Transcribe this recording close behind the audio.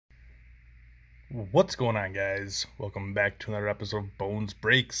What's going on, guys? Welcome back to another episode of Bones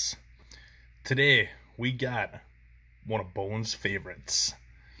Breaks. Today we got one of Bones' favorites.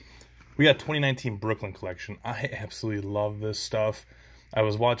 We got 2019 Brooklyn Collection. I absolutely love this stuff. I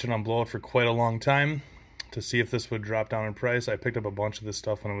was watching on Blowout for quite a long time to see if this would drop down in price. I picked up a bunch of this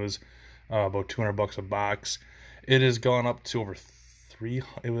stuff when it was about $200 a box. It has gone up to over I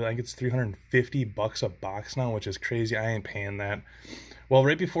think it's $350 a box now, which is crazy. I ain't paying that. Well,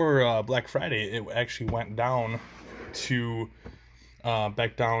 right before Black Friday, it actually went down to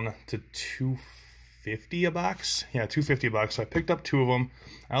back down to $250 a box. Yeah, $250 a box. So I picked up two of them.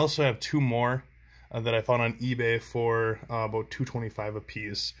 I also have two more that I found on eBay for about $225 a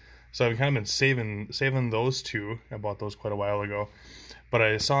piece. So I've kind of been saving those two. I bought those quite a while ago. But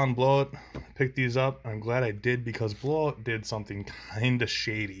I saw on Blowout, picked these up. I'm glad I did because Blowout did something kind of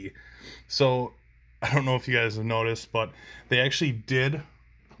shady. So I don't know if you guys have noticed, but they actually did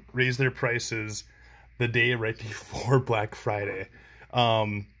raise their prices the day right before Black Friday.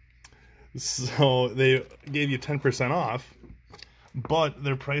 So they gave you 10% off, but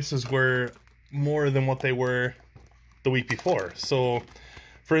their prices were more than what they were the week before. So,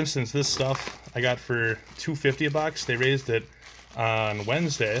 for instance, this stuff I got for $250 a box. They raised it on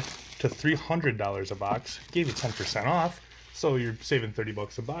Wednesday to $300 a box. Gave you 10% off. So you're saving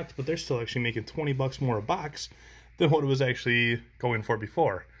 $30 a box, but they're still actually making $20 more a box than what it was actually going for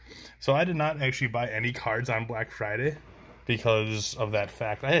before. So I did not actually buy any cards on Black Friday because of that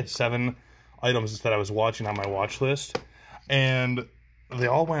fact. I had 7 items that I was watching on my watch list, and they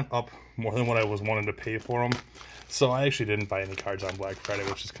all went up more than what I was wanting to pay for them. So I actually didn't buy any cards on Black Friday,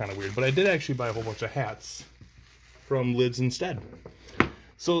 which is kind of weird. But I did actually buy a whole bunch of hats from Lids instead.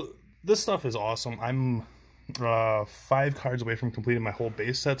 So this stuff is awesome. I'm 5 cards away from completing my whole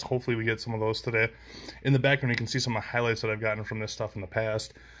base sets. Hopefully we get some of those today. In the background you can see some of the highlights that I've gotten from this stuff in the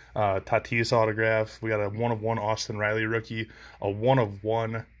past. Tatis autograph. We got a 1/1 Austin Riley rookie, a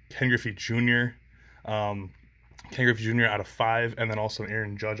 1/1 Ken Griffey Jr. Ken Griffey Jr. out of 5, and then also an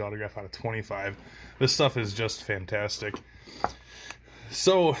Aaron Judge autograph out of 25. This stuff is just fantastic.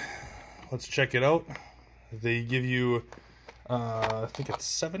 So let's check it out. They give you I think it's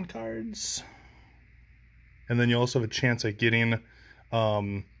 7 cards. And then you also have a chance at getting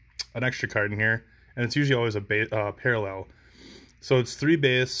an extra card in here. And it's usually always a parallel. So it's 3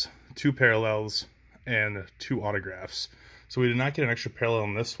 base, 2 parallels, and 2 autographs. So we did not get an extra parallel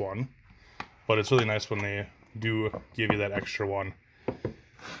in this one. But it's really nice when they do give you that extra one.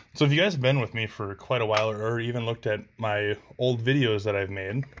 So if you guys have been with me for quite a while, or even looked at my old videos that I've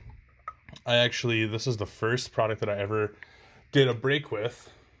made, this is the first product that I ever did a break with.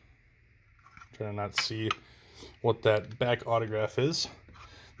 I'm trying to not see what that back autograph is.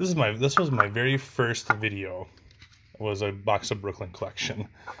 This was my very first video. It was a box of Brooklyn Collection.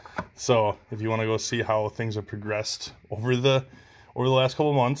 So if you want to go see how things have progressed over the last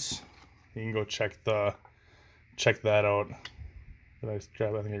couple months, you can go check that out. Did I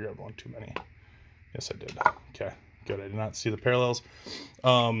grab? I think I grabbed one too many. Yes, I did. Okay, good. I did not see the parallels.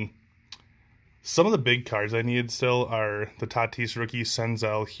 Some of the big cards I need still are the Tatis rookie,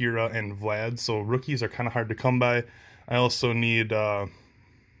 Senzel, Hira, and Vlad. So rookies are kind of hard to come by. I also need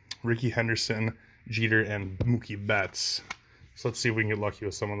Ricky Henderson, Jeter, and Mookie Betts. So let's see if we can get lucky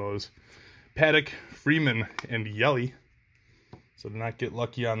with some of those. Paddock, Freeman, and Yelly. So do not get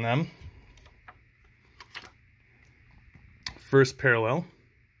lucky on them. First parallel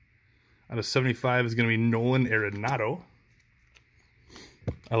out of 75 is going to be Nolan Arenado.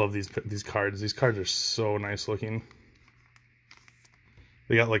 I love these cards. These cards are so nice looking.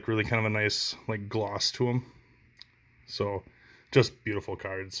 They got like really kind of a nice like gloss to them. So just beautiful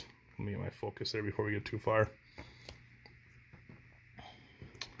cards. Let me get my focus there before we get too far.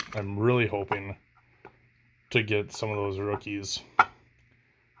 I'm really hoping to get some of those rookies.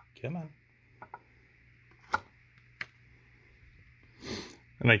 Come on.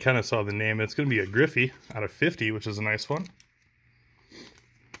 And I kind of saw the name. It's going to be a Griffey out of 50, which is a nice one.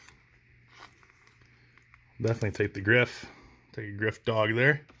 Definitely take the Griff. Take a Griff dog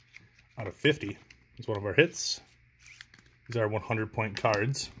there. Out of 50. It's one of our hits. These are 100-point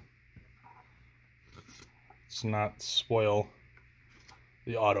cards. Let's not spoil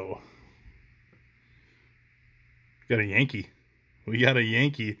the auto. We got a Yankee. We got a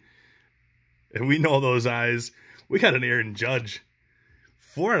Yankee. And we know those eyes. We got an Aaron Judge.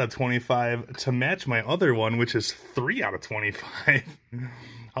 4 out of 25 to match my other one, which is 3 out of 25.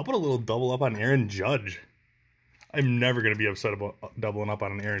 How about a little double up on Aaron Judge? I'm never going to be upset about doubling up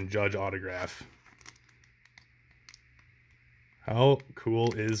on an Aaron Judge autograph. How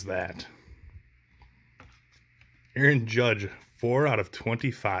cool is that? Aaron Judge, 4 out of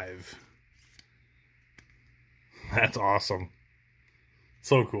 25. That's awesome.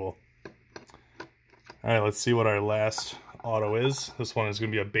 So cool. All right, let's see what our last auto is. This one is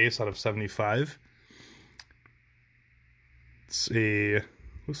going to be a base out of 75. It's a,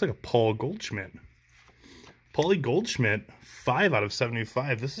 looks like a Paul Goldschmidt. Paulie Goldschmidt, 5 out of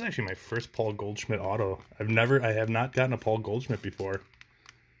 75. This is actually my first Paul Goldschmidt auto. I have not gotten a Paul Goldschmidt before.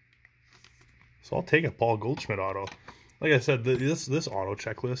 So I'll take a Paul Goldschmidt auto. Like I said, this auto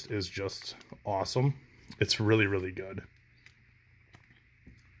checklist is just awesome. It's really, really good.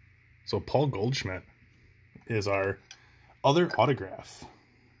 So Paul Goldschmidt is our other autograph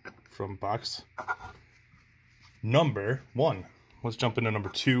from box number 1. Let's jump into number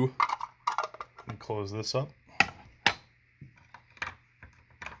 2 and close this up.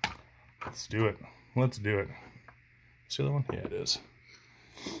 Let's do it. Let's do it. Is the other one? Yeah, it is.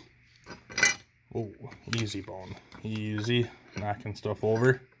 Oh, easy bone. Easy. Knocking stuff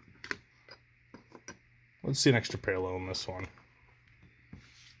over. Let's see an extra parallel in this one.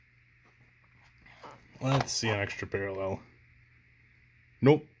 Let's see an extra parallel.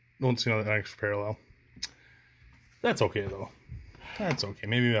 Nope. Don't see another extra parallel. That's okay, though. That's okay.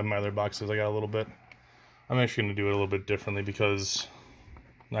 Maybe on my other boxes I got a little bit. I'm actually going to do it a little bit differently because,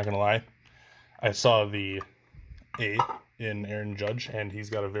 not going to lie, I saw the A in Aaron Judge, and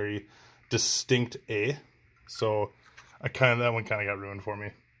he's got a very distinct A. So that one kind of got ruined for me.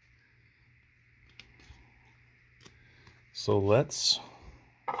 So let's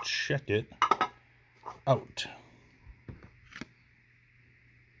check it out.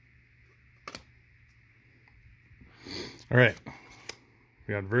 All right,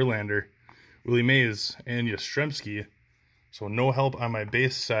 we got Verlander, Willie Mays, and Yastrzemski. So no help on my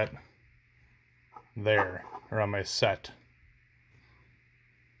base set there, or on my set.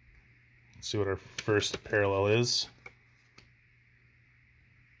 Let's see what our first parallel is.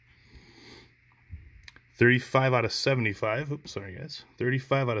 35 out of 75. Oops, sorry guys.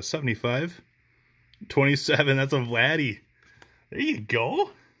 35 out of 75. 27, that's a Vladdy. There you go.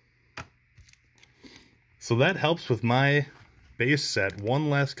 So that helps with my base set.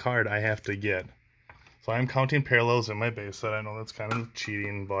 One less card I have to get. So I'm counting parallels in my base set. I know that's kind of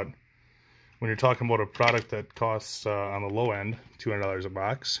cheating, but when you're talking about a product that costs, on the low end, $200 a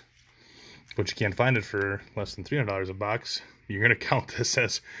box, but you can't find it for less than $300 a box, you're going to count this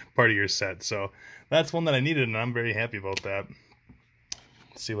as part of your set. So that's one that I needed, and I'm very happy about that.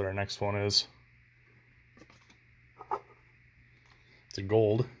 Let's see what our next one is. It's a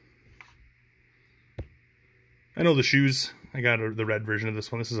gold. I know the shoes. I got the red version of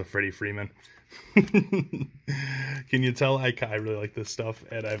this one. This is a Freddie Freeman. Can you tell I really like this stuff,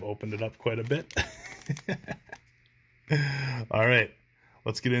 and I've opened it up quite a bit. All right,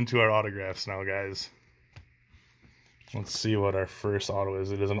 let's get into our autographs now, guys. Let's see what our first auto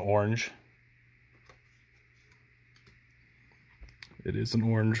is. It is an orange. It is an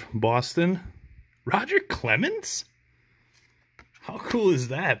orange Boston. Roger Clemens? How cool is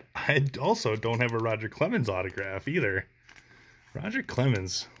that? I also don't have a Roger Clemens autograph either. Roger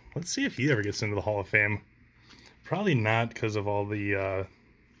Clemens. Let's see if he ever gets into the Hall of Fame. Probably not, because of all the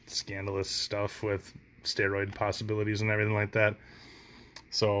scandalous stuff with steroid possibilities and everything like that.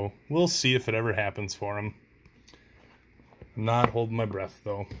 So we'll see if it ever happens for him. I'm not holding my breath,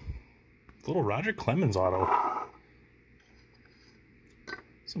 though. Little Roger Clemens auto.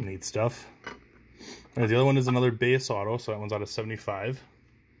 Some neat stuff. All right, the other one is another base auto, so that one's out of 75.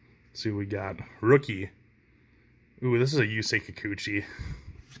 Let's see what we got. Rookie. Ooh, this is a Yusei Kikuchi.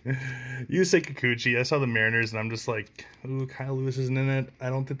 Yusei Kikuchi. I saw the Mariners, and I'm just like, ooh, Kyle Lewis isn't in it. I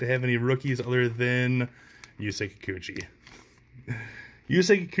don't think they have any rookies other than Yusei Kikuchi.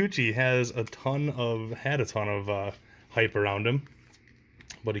 Yusei Kikuchi had a ton of hype around him,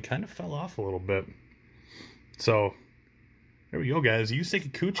 but he kind of fell off a little bit. So there we go, guys. Yusei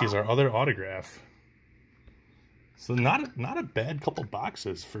Kikuchi is our other autograph. So not a bad couple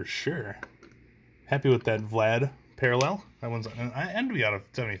boxes for sure. Happy with that Vlad parallel. That one's, and we out of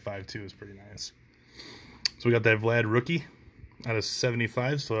 75 too, is pretty nice. So we got that Vlad rookie out of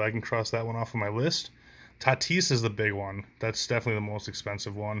 75, so I can cross that one off of my list. Tatis is the big one. That's definitely the most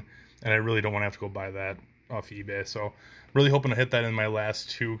expensive one, and I really don't want to have to go buy that off eBay. So really hoping to hit that in my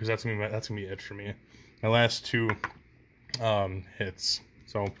last two, because that's gonna be it for me. My last two hits.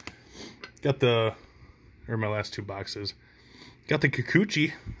 So got my last two boxes. Got the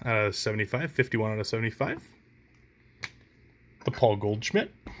Kikuchi out of 75, 51 out of 75. The Paul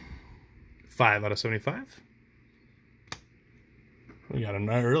Goldschmidt, 5 out of 75. We got a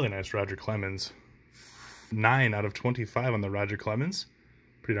really nice Roger Clemens, 9 out of 25 on the Roger Clemens.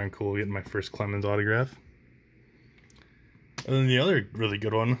 Pretty darn cool getting my first Clemens autograph. And then the other really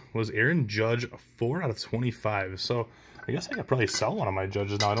good one was Aaron Judge, 4 out of 25. So I guess I could probably sell one of my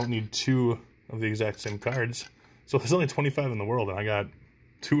Judges now. I don't need 2 of the exact same cards. So there's only 25 in the world, and I got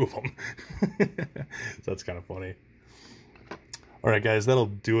 2 of them. So that's kind of funny. All right, guys, that'll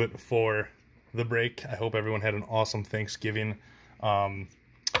do it for the break. I hope everyone had an awesome Thanksgiving. And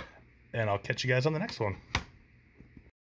I'll catch you guys on the next one.